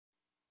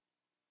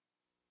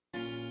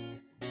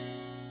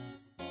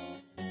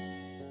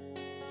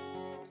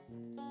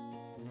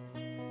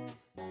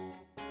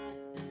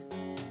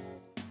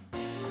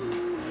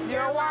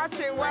are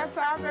watching West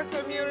Hartford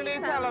Community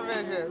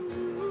Television.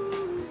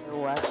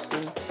 You're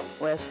watching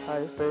West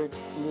Hartford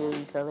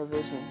Community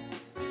Television.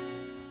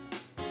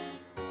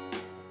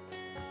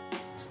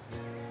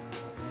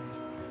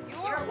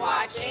 You're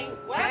watching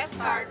West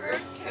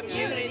Hartford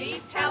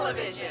Community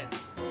Television.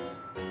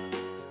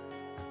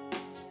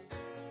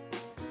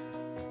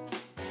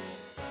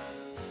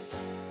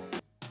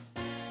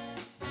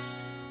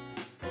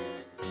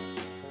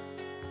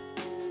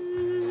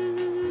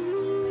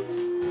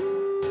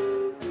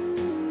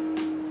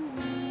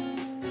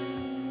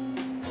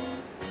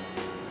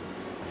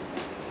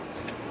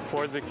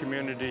 For the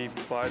community,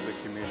 by the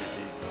community.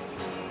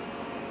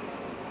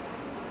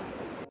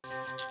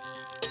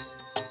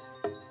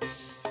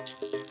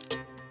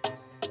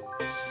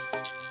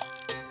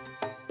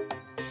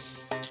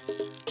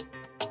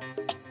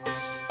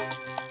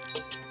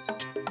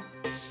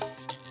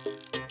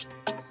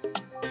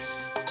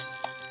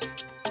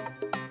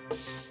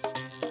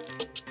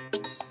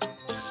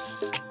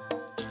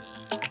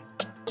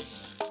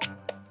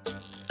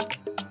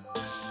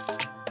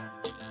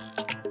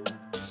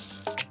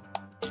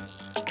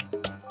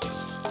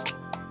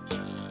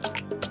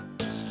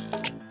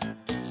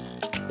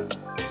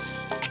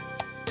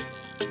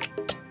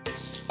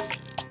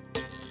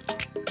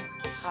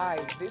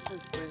 Hi, this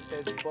is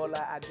Princess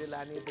Bola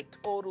Adelani, the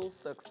Total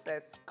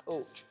Success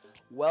Coach,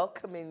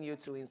 welcoming you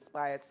to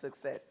Inspired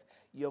Success,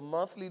 your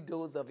monthly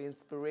dose of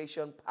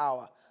inspiration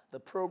power, the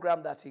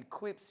program that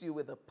equips you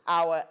with the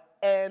power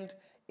and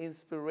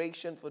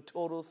inspiration for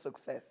total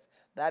success.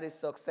 That is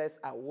success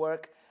at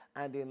work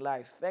and in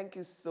life. Thank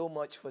you so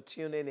much for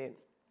tuning in.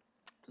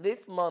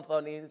 This month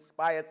on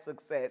Inspired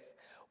Success,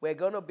 we're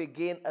going to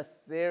begin a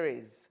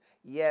series.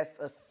 Yes,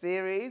 a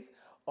series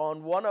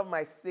on one of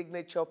my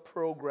signature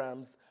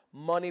programs,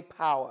 Money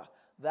Power.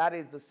 That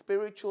is the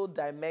spiritual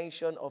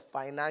dimension of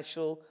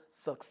financial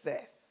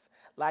success.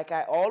 Like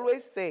I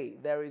always say,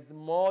 there is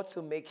more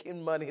to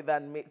making money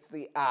than meets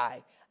the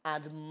eye,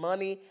 and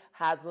money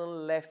hasn't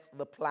left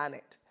the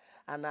planet.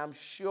 And I'm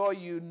sure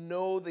you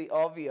know the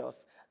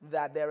obvious,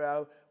 that there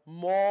are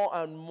more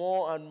and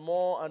more and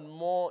more and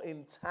more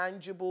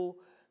intangible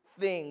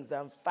things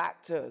and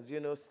factors,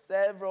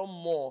 several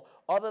more,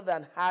 other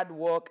than hard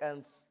work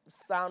and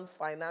sound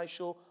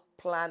financial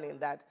planning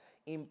that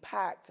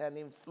impact and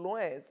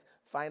influence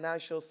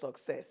financial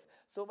success.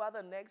 So over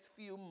the next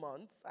few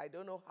months, I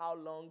don't know how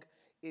long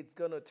it's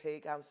going to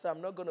take, so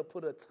I'm not going to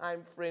put a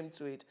time frame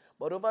to it,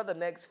 but over the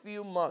next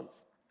few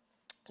months,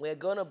 we're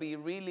going to be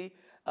really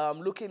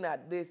looking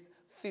at this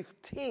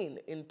 15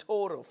 in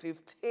total,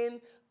 15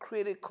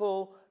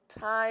 critical,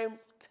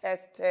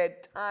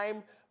 time-tested,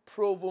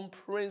 time-proven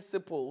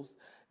principles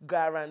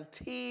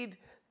guaranteed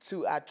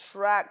to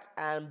attract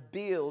and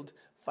build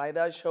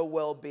financial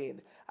well-being.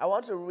 I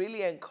want to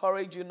really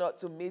encourage you not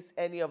to miss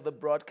any of the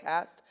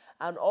broadcast,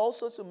 and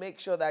also to make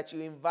sure that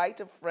you invite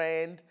a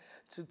friend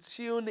to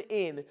tune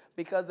in,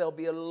 because there'll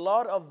be a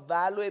lot of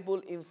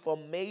valuable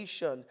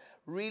information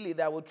really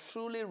that will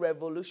truly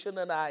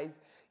revolutionize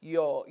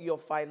your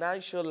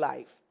financial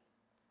life.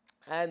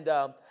 And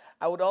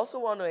I would also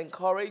want to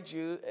encourage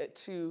you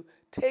to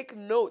take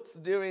notes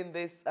during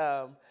this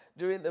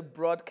during the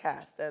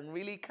broadcast, and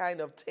really kind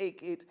of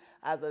take it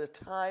as a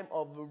time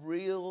of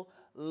real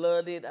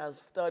learning and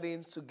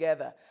studying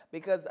together,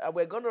 because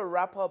we're going to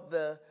wrap up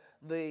the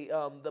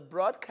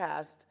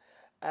broadcast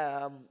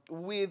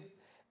with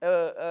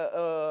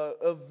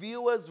a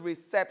viewer's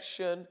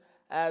reception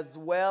as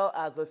well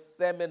as a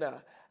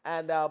seminar,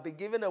 and I'll be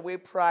giving away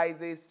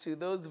prizes to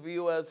those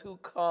viewers who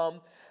come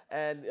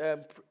and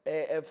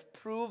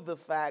prove the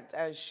fact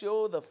and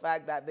show the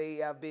fact that they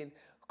have been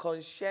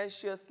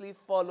conscientiously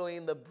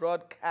following the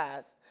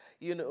broadcast,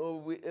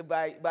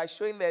 by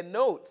showing their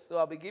notes. So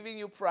I'll be giving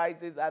you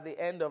prizes at the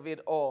end of it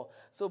all.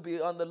 So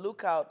be on the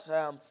lookout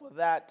for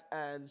that,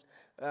 and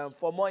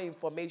for more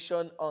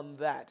information on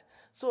that.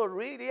 So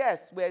really,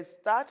 yes, we're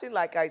starting,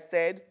 like I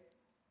said,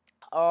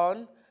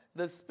 on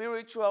the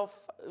spiritual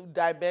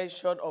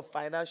dimension of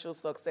financial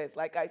success.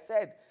 Like I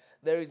said,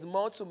 there is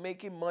more to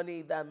making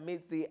money than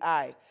meets the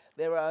eye.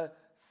 There are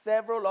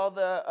several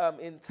other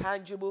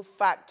intangible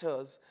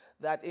factors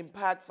that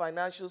impact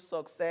financial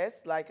success,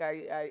 like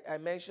I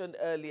mentioned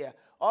earlier,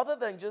 other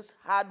than just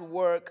hard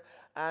work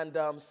and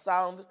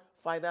sound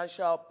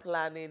financial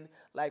planning,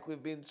 like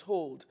we've been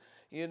told.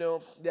 There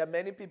are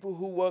many people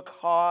who work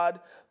hard,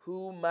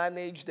 who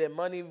manage their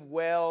money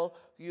well,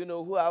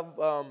 who have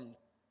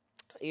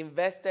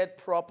invested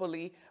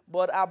properly,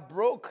 but are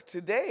broke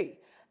today.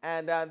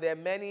 And there are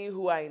many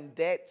who are in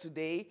debt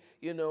today,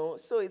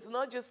 So it's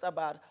not just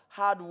about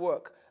hard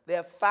work. There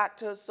are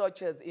factors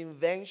such as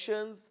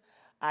inventions,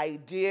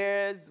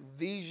 ideas,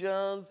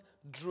 visions,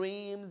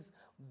 dreams,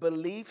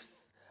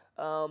 beliefs,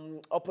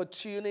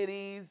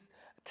 opportunities,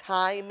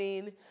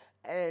 timing,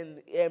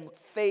 and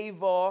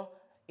favor,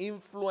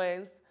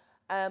 influence,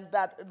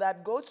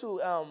 that go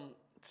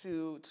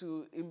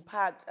to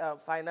impact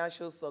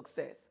financial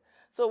success.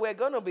 So we're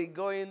going to be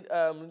going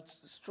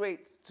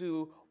straight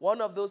to one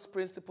of those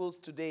principles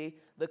today,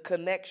 the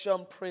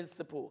connection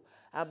principle.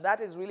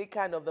 That is really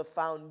kind of the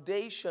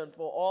foundation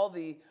for all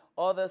the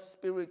other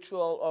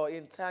spiritual or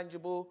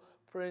intangible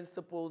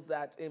principles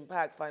that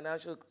impact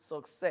financial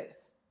success.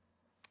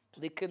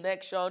 The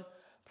connection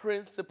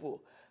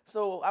principle.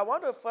 So I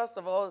want to first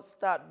of all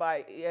start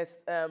by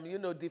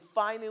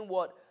defining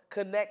what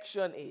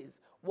connection is.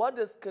 What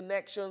does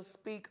connection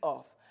speak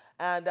of?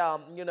 And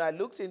I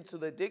looked into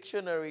the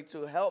dictionary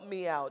to help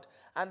me out,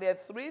 and there are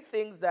three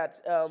things that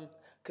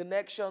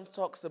connection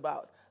talks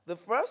about. The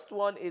first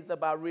one is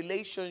about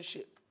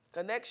relationship.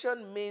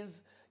 Connection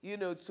means,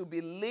 to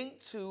be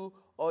linked to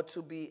or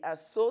to be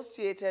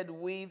associated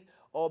with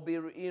or be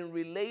in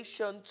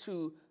relation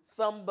to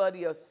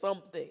somebody or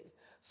something.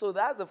 So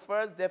that's the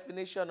first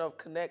definition of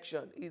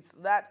connection. It's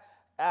that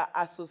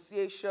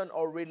association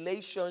or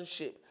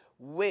relationship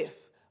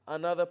with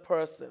another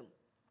person.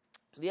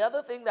 The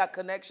other thing that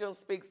connection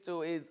speaks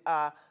to is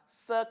a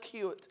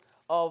circuit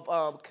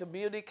of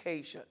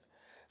communication.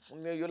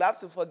 You'll have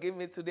to forgive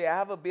me today. I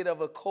have a bit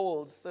of a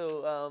cold,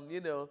 so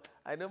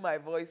I know my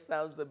voice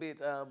sounds a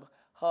bit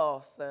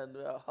hoarse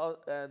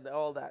and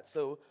all that.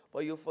 So,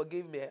 but you'll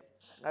forgive me.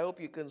 I hope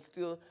you can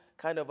still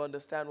kind of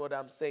understand what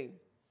I'm saying.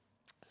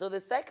 So the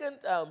second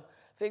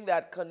thing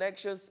that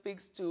connection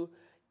speaks to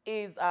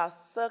is a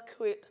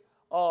circuit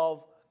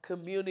of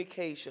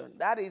communication.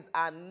 That is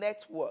a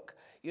network.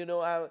 You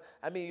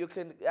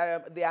can.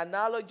 The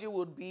analogy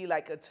would be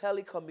like a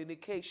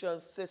telecommunication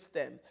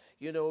system.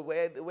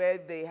 Where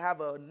they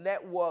have a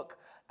network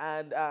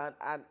and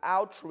an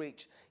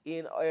outreach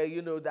in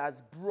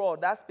that's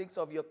broad. That speaks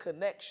of your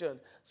connection,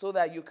 so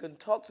that you can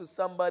talk to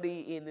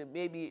somebody in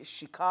maybe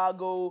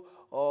Chicago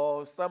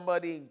or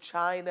somebody in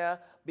China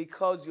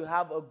because you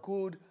have a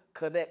good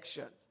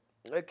connection.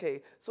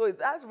 Okay, so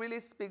that really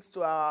speaks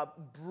to our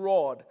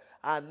broad,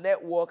 our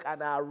network,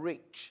 and our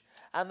reach.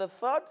 And the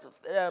third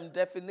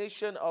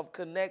definition of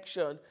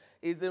connection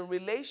is in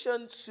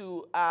relation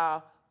to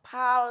our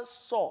power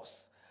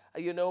source.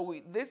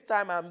 This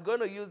time I'm going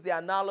to use the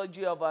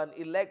analogy of an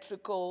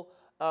electrical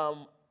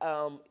outlet.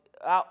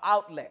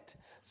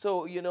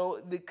 So,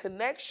 the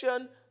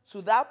connection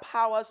to that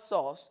power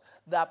source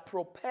that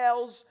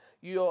propels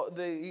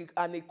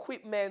an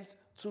equipment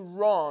to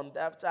run,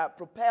 that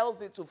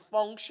propels it to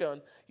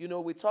function.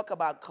 We talk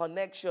about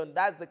connection.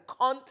 That's the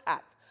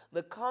contact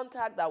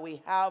that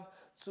we have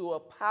to a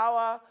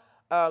power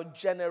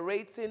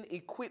generating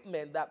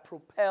equipment that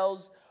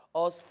propels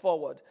us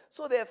forward.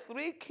 So there are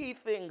three key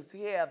things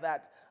here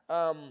that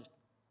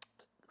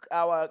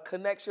our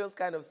connections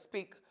kind of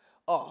speak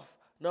of.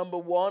 Number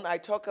one, I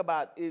talk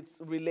about its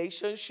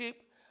relationship.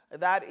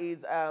 That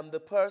is the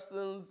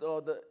persons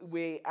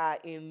we are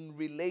in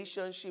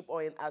relationship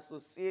or in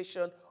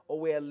association or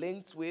we are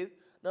linked with.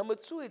 Number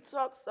two, it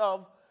talks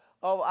of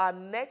our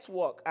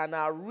network and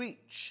our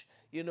reach.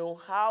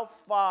 How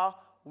far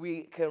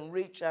we can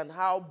reach and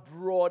how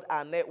broad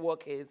our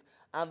network is.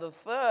 And the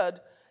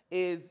third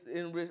is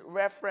in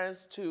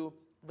reference to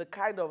the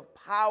kind of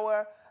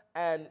power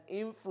and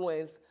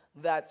influence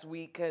that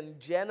we can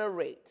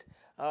generate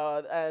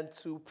and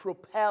to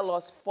propel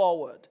us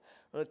forward.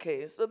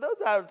 Okay, so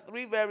those are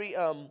three very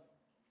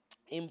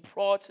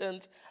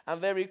important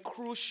and very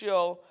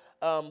crucial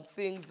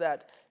things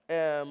that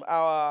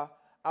our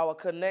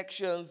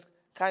connections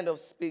kind of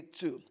speak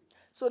to.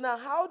 So now,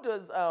 how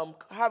does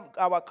have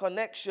our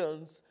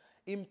connections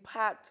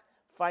impact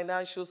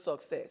financial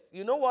success?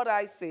 You know what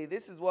I say?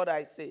 This is what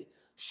I say.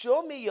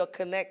 Show me your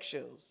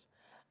connections,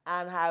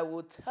 and I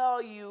will tell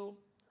you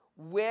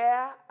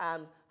where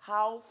and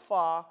how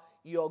far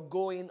you're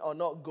going or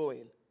not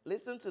going.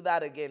 Listen to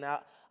that again.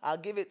 I'll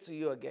give it to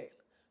you again.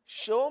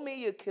 Show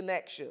me your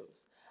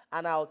connections,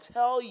 and I'll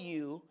tell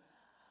you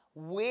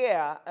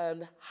where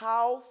and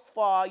how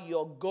far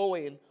you're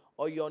going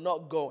or you're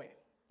not going.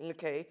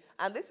 Okay?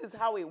 And this is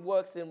how it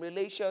works in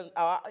relation,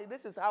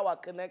 this is how our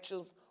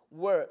connections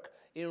work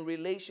in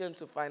relation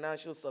to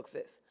financial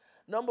success.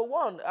 Number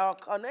one, our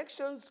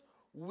connections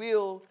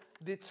will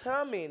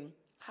determine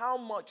how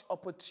much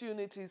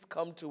opportunities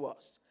come to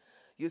us.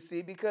 You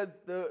see, because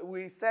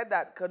we said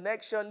that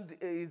connection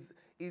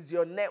is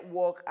your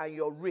network and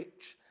your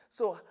reach.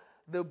 So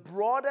the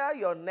broader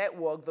your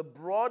network, the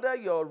broader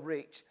your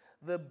reach,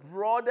 the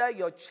broader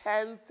your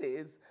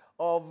chances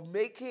of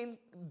making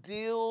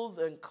deals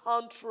and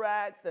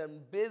contracts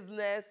and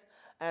business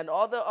and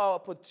other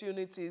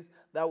opportunities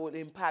that will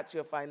impact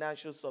your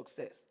financial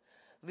success.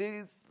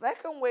 The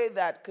second way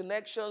that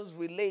connections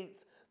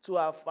relate to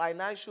our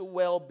financial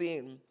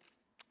well-being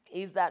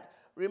is that,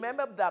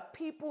 remember that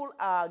people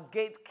are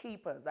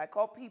gatekeepers. I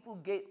call people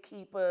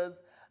gatekeepers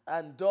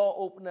and door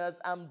openers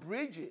and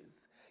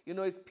bridges.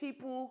 It's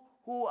people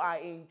who are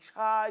in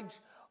charge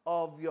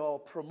of your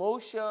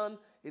promotion.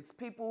 It's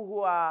people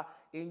who are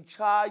in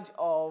charge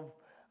of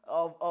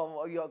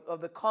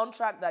the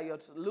contract that you're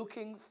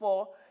looking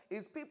for.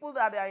 It's people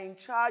that are in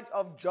charge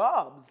of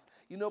jobs.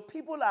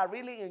 People are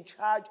really in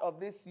charge of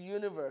this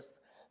universe.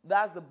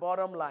 That's the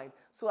bottom line.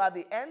 So at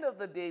the end of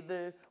the day,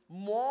 the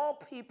more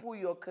people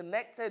you're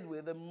connected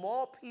with, the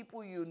more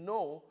people you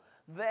know,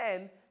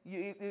 then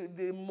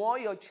the more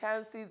your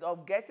chances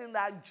of getting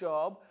that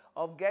job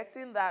of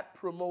getting that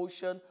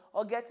promotion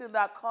or getting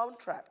that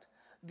contract.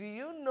 Do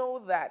you know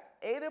that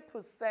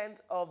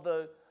 80% of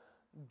the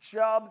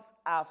jobs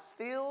are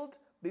filled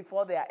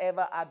before they are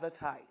ever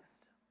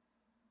advertised?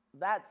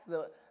 That's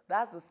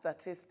the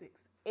statistics.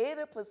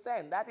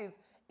 80%, that is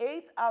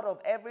 8 out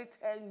of every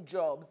 10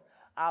 jobs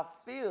are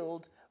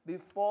filled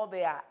before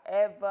they are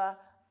ever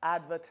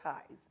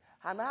advertised.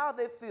 And how are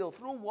they filled?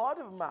 Through word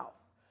of mouth.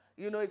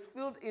 You know, it's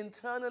filled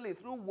internally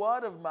through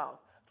word of mouth,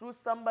 through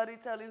somebody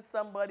telling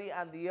somebody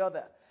and the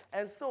other.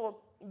 And so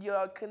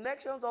your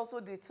connections also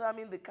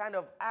determine the kind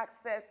of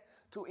access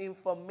to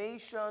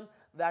information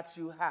that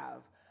you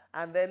have.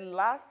 And then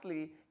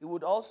lastly, it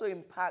would also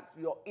impact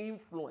your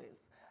influence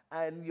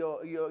and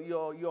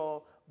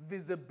your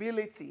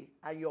visibility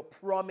and your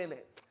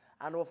prominence.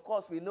 And of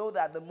course, we know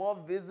that the more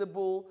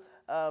visible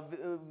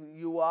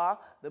you are,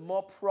 the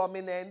more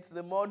prominent,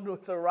 the more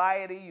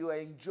notoriety you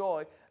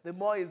enjoy, the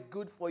more it's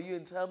good for you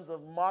in terms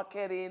of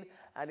marketing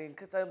and in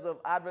terms of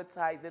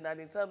advertising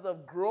and in terms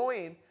of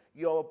growing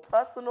your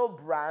personal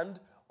brand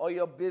or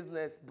your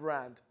business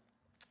brand.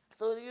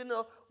 So, you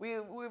know,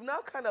 we've now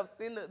kind of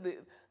seen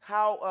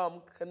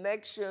how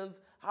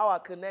our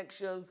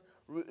connections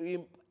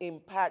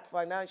impact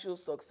financial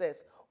success,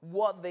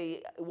 what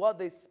they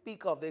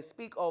speak of. They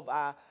speak of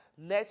our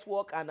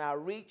network and our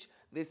reach.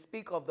 They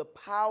speak of the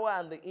power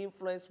and the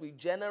influence we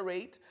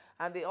generate,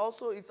 and it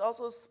also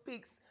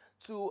speaks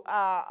to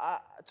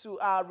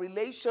our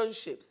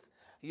relationships,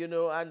 you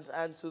know,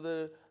 and to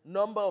the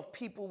number of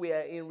people we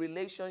are in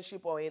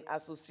relationship or in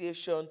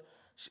association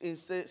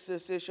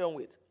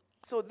with.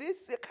 So this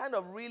kind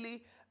of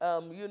really,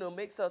 you know,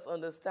 makes us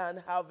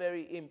understand how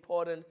very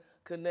important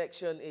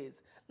connection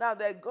is. Now,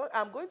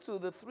 I'm going to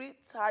the 3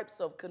 types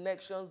of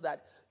connections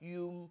that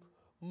you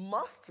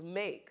must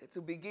make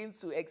to begin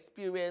to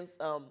experience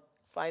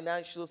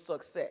financial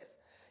success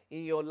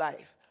in your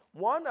life.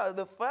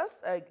 The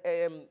first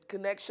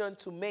connection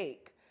to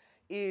make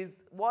is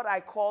what I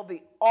call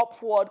the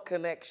upward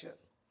connection.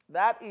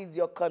 That is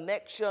your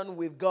connection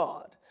with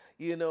God,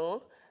 you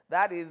know.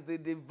 That is the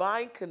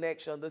divine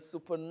connection, the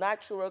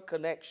supernatural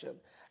connection.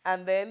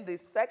 And then the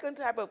second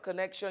type of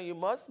connection you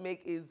must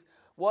make is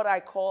what I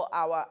call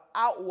our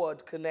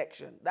outward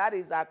connection. That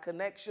is our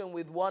connection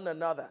with one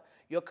another,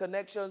 your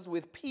connections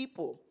with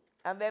people.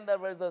 And then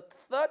there is a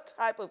third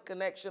type of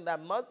connection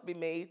that must be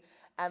made,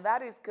 and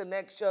that is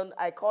connection,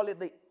 I call it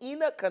the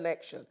inner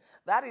connection.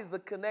 That is the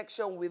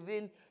connection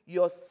within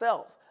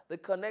yourself, the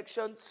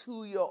connection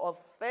to your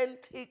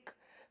authentic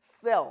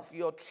self,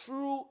 your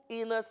true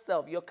inner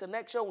self, your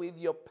connection with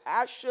your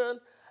passion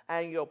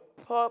and your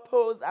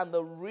purpose and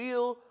the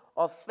real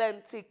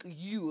authentic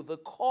you, the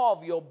core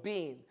of your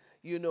being,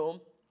 you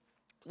know.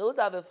 Those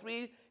are the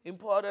 3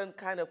 important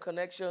kind of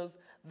connections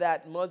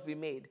that must be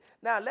made.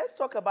 Now, let's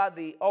talk about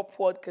the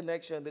upward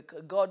connection, the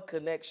God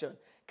connection.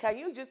 Can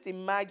you just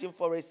imagine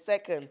for a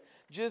second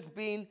just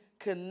being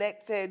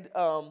connected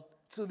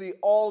to the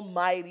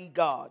Almighty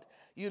God?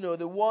 You know,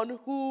 the one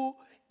who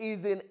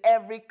is in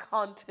every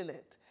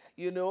continent.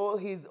 You know,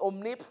 he's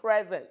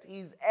omnipresent.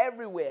 He's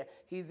everywhere.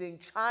 He's in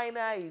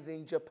China. He's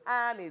in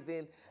Japan. He's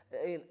in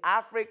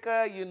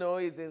Africa. You know,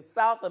 he's in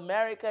South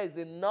America. He's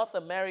in North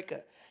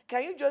America.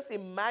 Can you just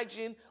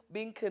imagine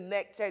being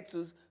connected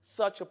to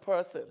such a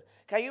person?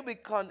 Can you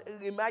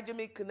imagine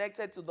being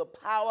connected to the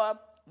power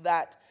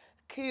that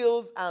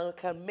kills and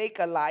can make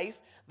alive,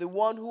 the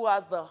one who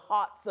has the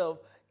hearts of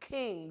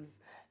kings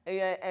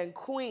and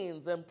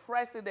queens and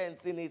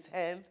presidents in his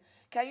hands?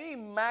 Can you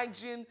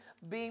imagine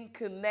being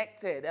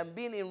connected and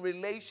being in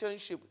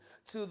relationship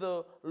to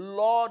the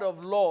Lord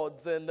of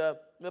Lords and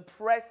the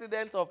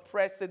President of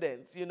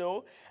Presidents, you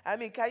know? I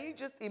mean, can you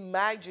just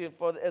imagine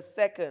for a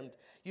second,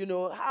 you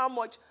know, how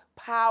much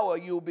power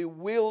you'll be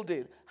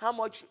wielding, how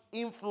much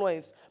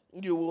influence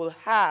you will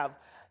have?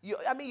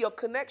 Your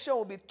connection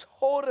will be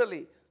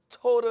totally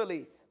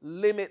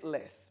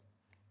limitless,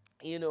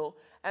 you know.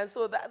 And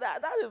so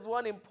that is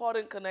one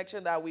important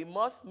connection that we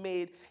must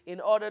make in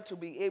order to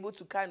be able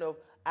to kind of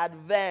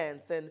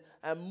advance and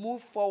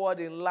move forward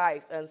in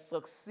life and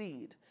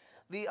succeed.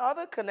 The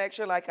other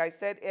connection, like I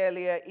said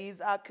earlier,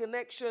 is our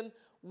connection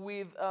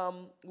with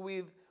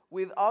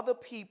other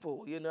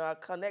people, you know, our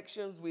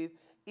connections with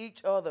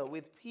each other,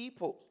 with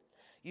people,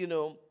 you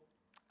know.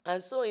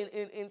 And so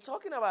in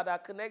talking about our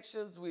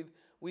connections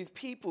with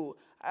people,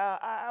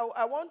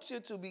 I want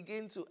you to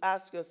begin to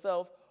ask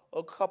yourself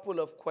a couple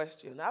of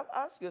questions.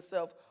 Ask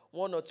yourself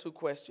 1 or 2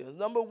 questions.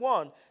 Number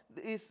 1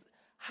 is,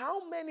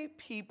 how many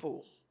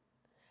people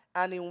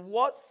and in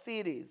what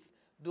cities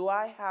do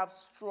I have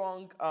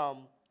strong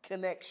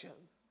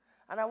connections?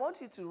 And I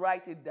want you to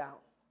write it down.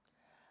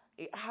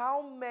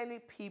 How many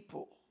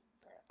people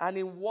and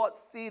in what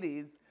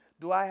cities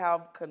do I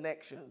have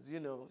connections, you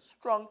know,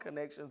 strong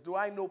connections? Do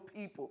I know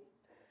people?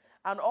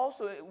 And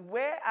also,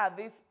 where are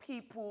these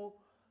people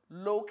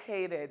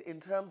located in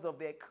terms of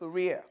their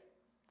career?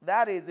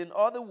 That is, in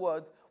other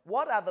words,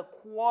 what are the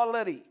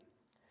quality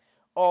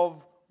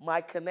of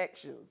my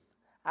connections?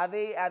 Are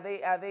they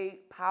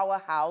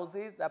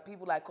powerhouses? Are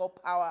people I call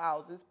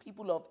powerhouses,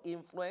 people of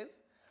influence,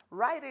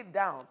 Write it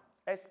down,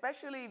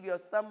 especially if you're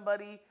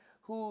somebody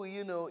who,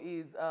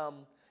 is,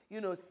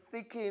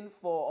 seeking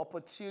for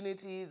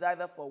opportunities,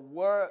 either for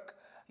work,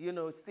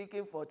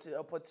 seeking for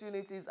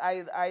opportunities,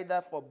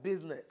 either for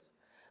business.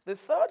 The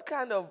third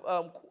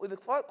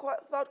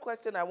third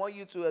question I want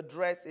you to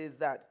address is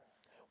that,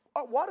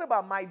 what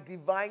about my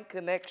divine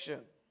connection?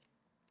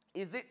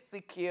 Is it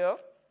secure?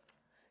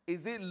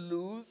 Is it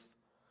loose?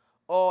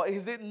 Or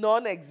is it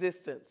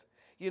non-existent?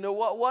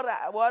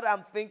 What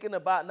I'm thinking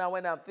about now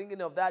when I'm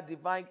thinking of that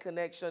divine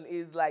connection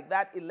is like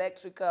that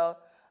electrical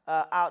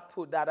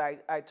output that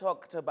I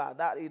talked about,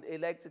 that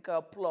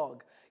electrical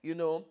plug.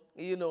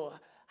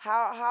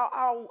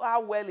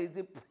 How well is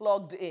it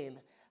plugged in?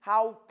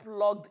 How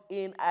plugged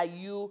in are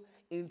you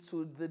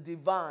into the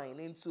divine,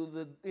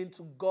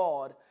 into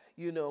God?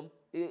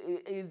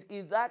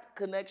 Is that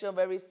connection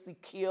very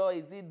secure?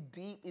 Is it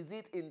deep? Is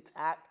it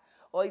intact?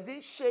 Or is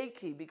it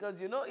shaky?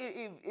 Because,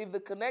 if the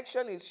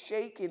connection is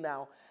shaky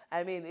now,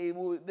 I mean,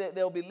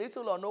 there will be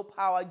little or no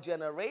power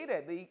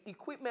generated. The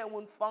equipment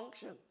won't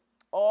function.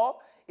 Or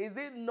is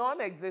it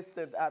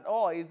non-existent at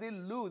all? Is it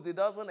loose? It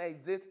doesn't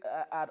exist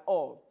at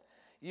all.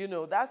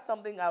 That's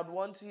something I'd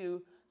want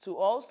you to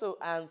also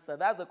answer.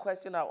 That's a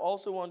question I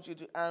also want you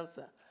to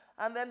answer.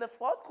 And then the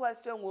fourth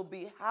question will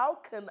be, how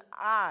can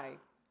I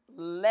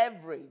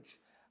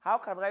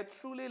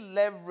truly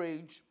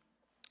leverage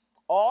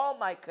all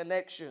my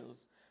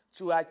connections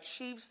to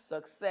achieve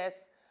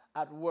success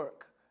at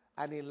work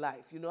and in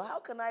life? How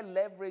can I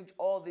leverage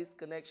all these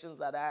connections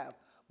that I have?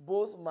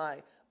 Both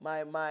my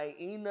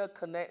inner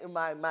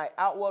my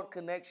outward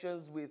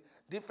connections with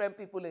different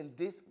people in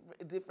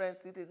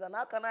different cities, and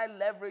how can I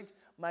leverage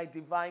my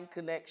divine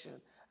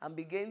connection and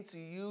begin to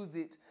use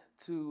it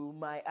to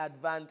my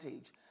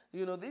advantage?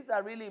 These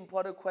are really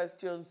important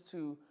questions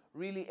to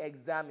really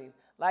examine.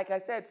 Like I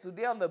said,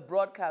 today on the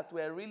broadcast,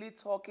 we're really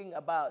talking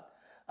about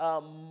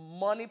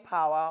money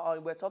power, or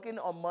we're talking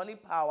on money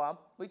power,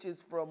 which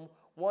is from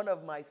one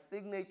of my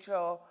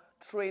signature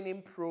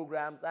training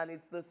programs, and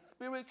it's the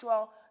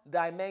spiritual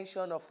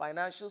dimension of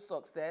financial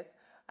success.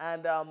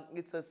 And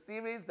it's a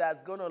series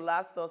that's going to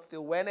last us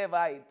till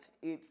whenever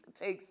it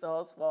takes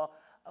us, for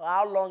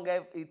how long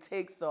it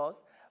takes us.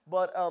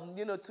 But,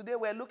 today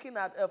we're looking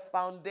at a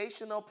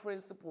foundational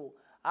principle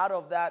out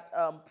of that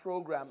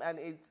program, and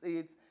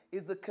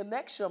it's the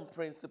connection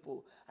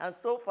principle. And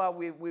so far,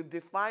 we've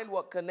defined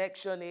what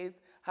connection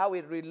is, how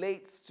it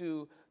relates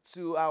to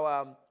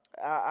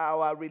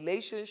our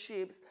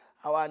relationships,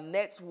 our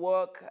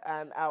network,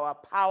 and our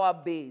power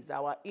base,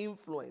 our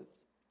influence.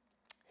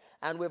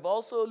 And we've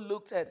also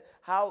looked at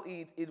how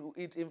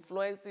it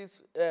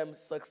influences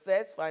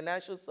success,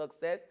 financial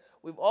success.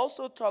 We've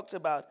also talked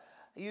about,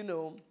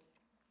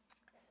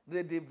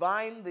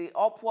 the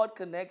upward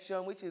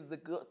connection, which is the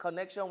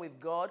connection with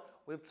God.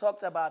 We've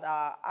talked about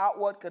our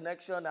outward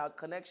connection, our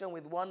connection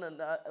with one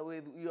another,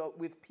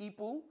 with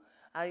people.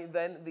 And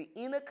then the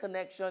inner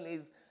connection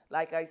is,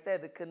 like I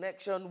said, the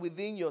connection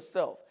within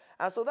yourself.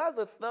 And so that's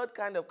the third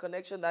kind of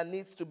connection that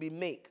needs to be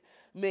made.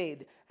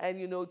 And,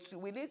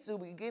 we need to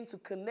begin to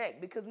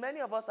connect, because many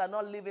of us are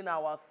not living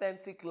our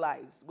authentic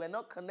lives. We're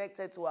not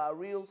connected to our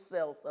real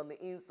selves on the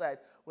inside.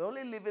 We're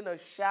only living a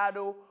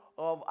shadow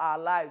of our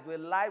lives.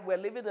 We're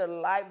living a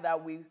life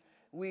that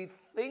we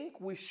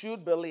think we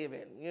should be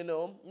living,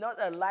 not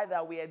a life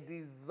that we are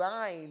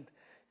designed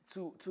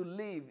to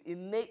live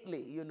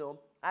innately,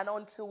 And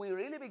until we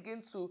really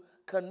begin to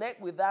connect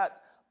with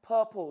that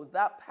purpose,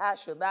 that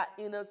passion, that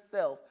inner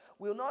self,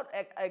 we'll not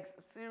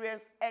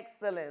experience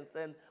excellence,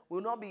 and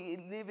we'll not be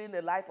living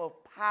a life of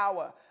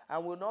power,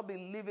 and we'll not be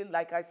living,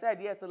 like I said,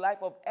 yes, a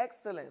life of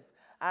excellence.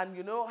 And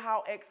you know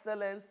how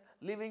excellence,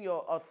 living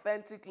your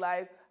authentic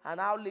life, and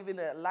how living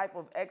a life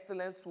of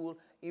excellence will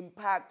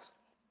impact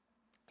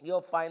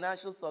your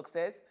financial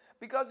success,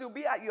 because you'll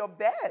be at your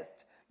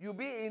best. You'll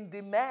be in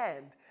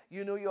demand.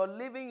 You're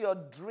living your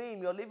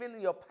dream. You're living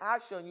your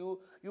passion.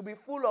 You'll be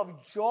full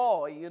of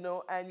joy,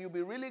 and you'll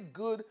be really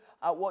good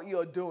at what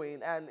you're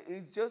doing. And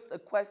it's just a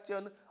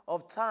question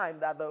of time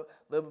that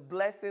the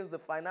blessings, the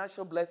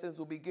financial blessings,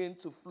 will begin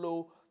to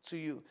flow to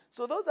you.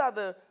 So those are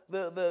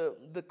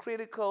the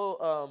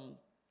critical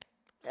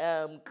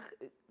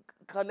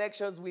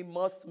connections we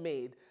must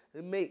make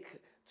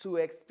to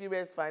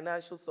experience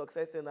financial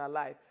success in our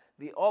life.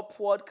 The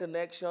upward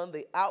connection,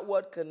 the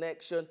outward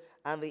connection,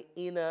 and the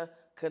inner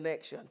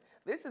connection.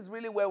 This is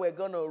really where we're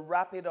going to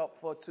wrap it up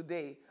for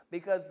today,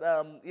 because,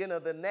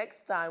 the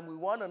next time we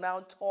want to now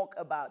talk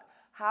about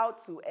how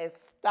to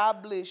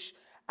establish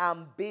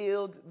and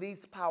build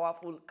these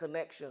powerful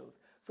connections.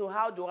 So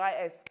how do I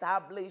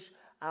establish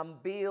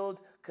and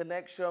build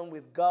connection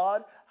with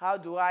God? How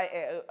do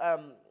I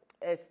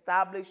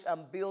establish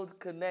and build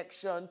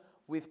connection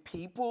with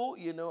people,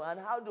 and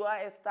how do I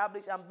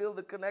establish and build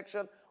the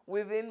connection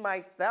within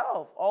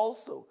myself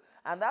also?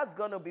 And that's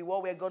going to be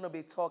what we're going to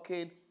be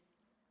talking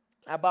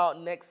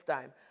about next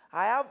time.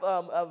 I have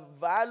a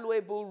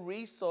valuable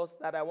resource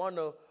that I want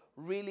to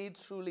really,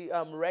 truly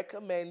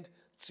recommend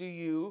to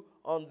you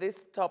on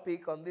this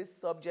topic, on this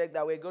subject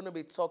that we're going to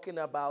be talking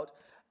about.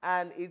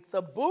 And it's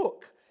a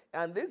book.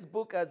 And this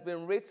book has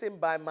been written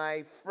by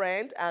my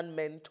friend and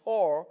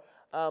mentor,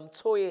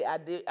 Toye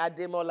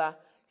Ademola.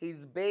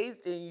 He's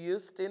based in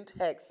Houston,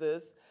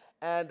 Texas.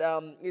 And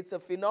it's a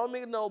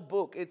phenomenal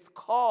book. It's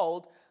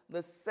called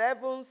The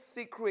 7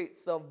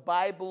 Secrets of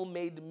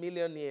Bible-Made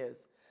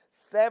Millionaires.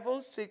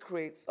 7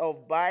 Secrets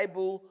of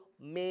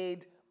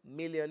Bible-Made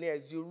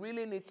Millionaires. You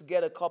really need to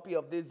get a copy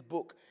of this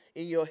book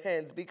in your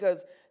hands,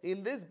 because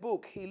in this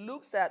book, he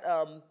looks at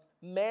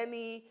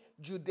many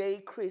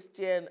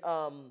Judeo-Christian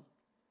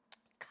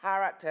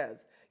characters,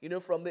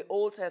 from the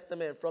Old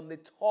Testament, from the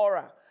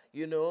Torah,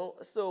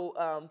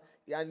 So,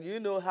 and you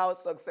know how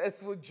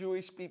successful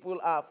Jewish people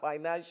are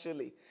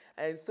financially.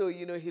 And so,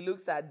 he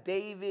looks at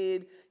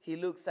David, he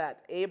looks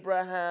at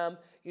Abraham,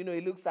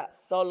 he looks at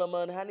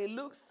Solomon, and he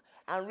looks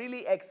and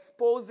really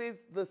exposes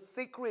the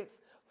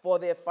secrets for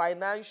their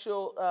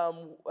financial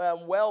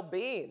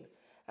well-being.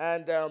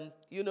 And,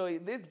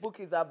 this book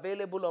is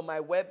available on my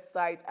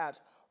website at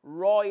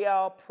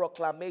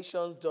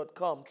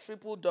royalproclamations.com,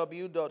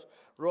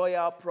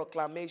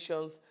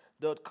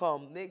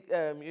 www.royalproclamations.com.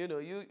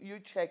 You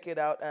check it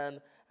out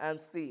and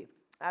see.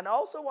 And I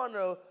also want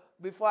to,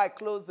 before I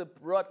close the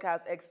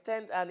broadcast,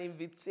 extend an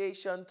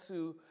invitation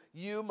to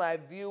you, my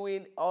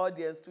viewing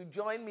audience, to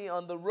join me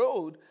on the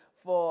road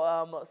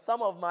for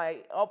some of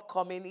my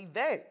upcoming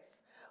events.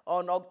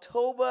 On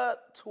October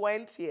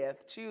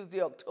 20th,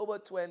 Tuesday, October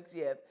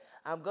 20th,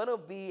 I'm going to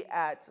be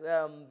at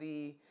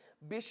the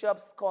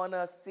Bishop's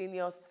Corner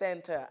Senior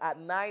Center at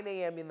 9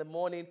 a.m. in the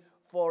morning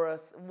for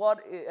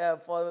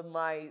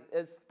my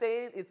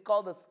it's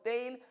called the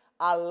Staying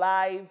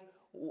Alive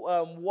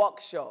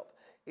workshop.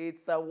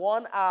 It's a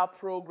 1-hour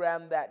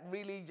program that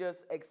really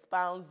just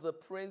expounds the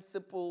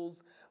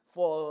principles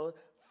for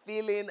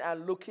feeling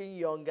and looking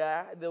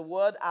younger. The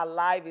word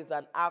alive is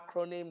an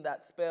acronym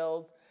that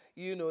spells,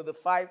 the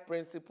 5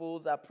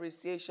 principles: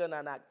 appreciation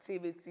and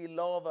activity,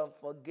 love and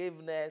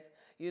forgiveness,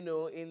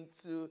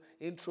 into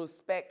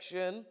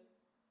introspection,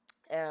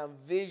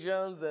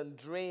 visions and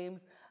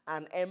dreams,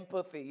 and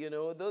empathy.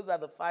 Those are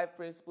the 5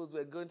 principles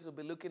we're going to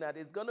be looking at.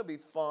 It's going to be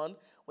fun.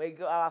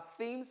 Our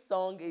theme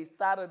song is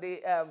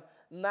Saturday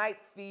Night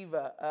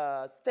Fever,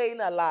 Staying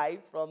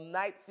Alive, from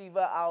Night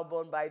Fever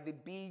album by the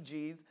Bee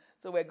Gees.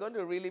 So we're going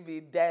to really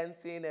be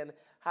dancing and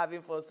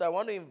having fun. So I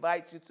want to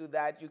invite you to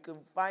that. You can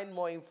find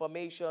more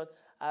information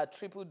at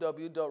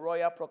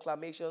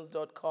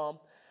www.royalproclamations.com.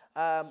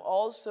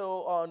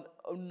 Also on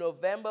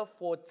November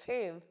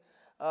 14th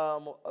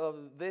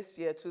of this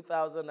year,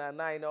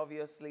 2009,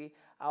 obviously,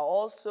 I'll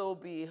also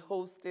be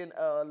hosting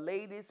a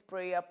ladies'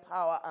 prayer,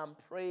 power, and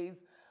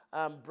praise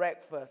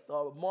breakfast,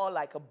 or more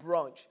like a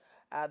brunch,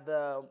 at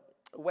the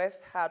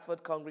West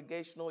Hartford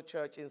Congregational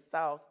Church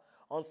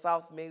on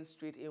South Main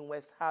Street in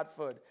West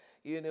Hartford.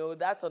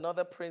 That's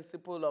another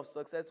principle of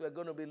success we're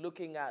going to be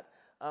looking at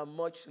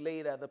much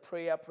later, the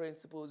prayer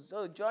principles.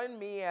 So join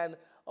me and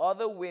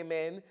other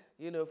women,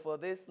 for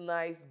this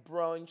nice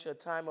brunch, a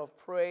time of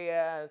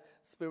prayer and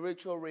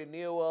spiritual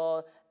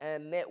renewal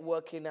and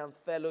networking and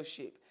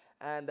fellowship.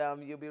 And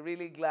you'll be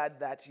really glad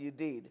that you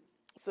did.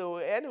 So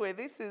anyway,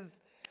 this is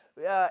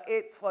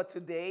it for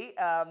today.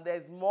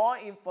 There's more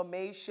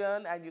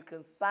information, and you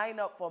can sign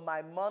up for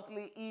my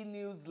monthly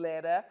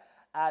e-newsletter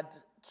at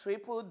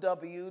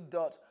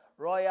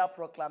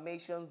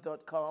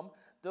www.royalproclamations.com.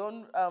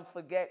 Don't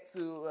forget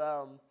to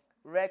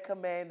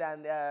recommend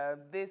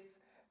this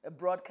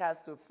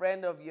broadcast to a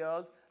friend of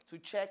yours, to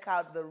check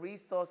out the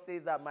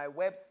resources at my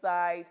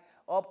website,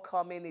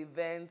 upcoming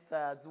events,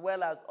 as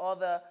well as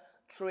other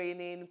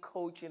training,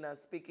 coaching, and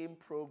speaking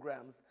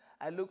programs.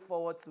 I look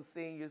forward to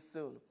seeing you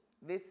soon.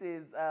 This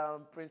is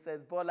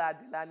Princess Bola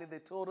Adelani, the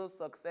Total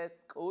Success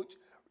Coach,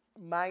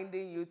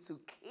 reminding you to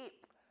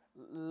keep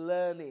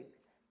learning,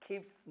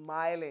 keep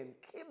smiling,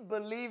 keep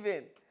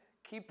believing,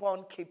 keep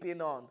on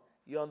keeping on.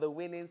 You're on the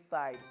winning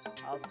side.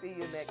 I'll see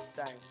you next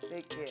time.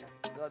 Take care.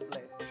 God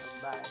bless.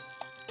 Bye.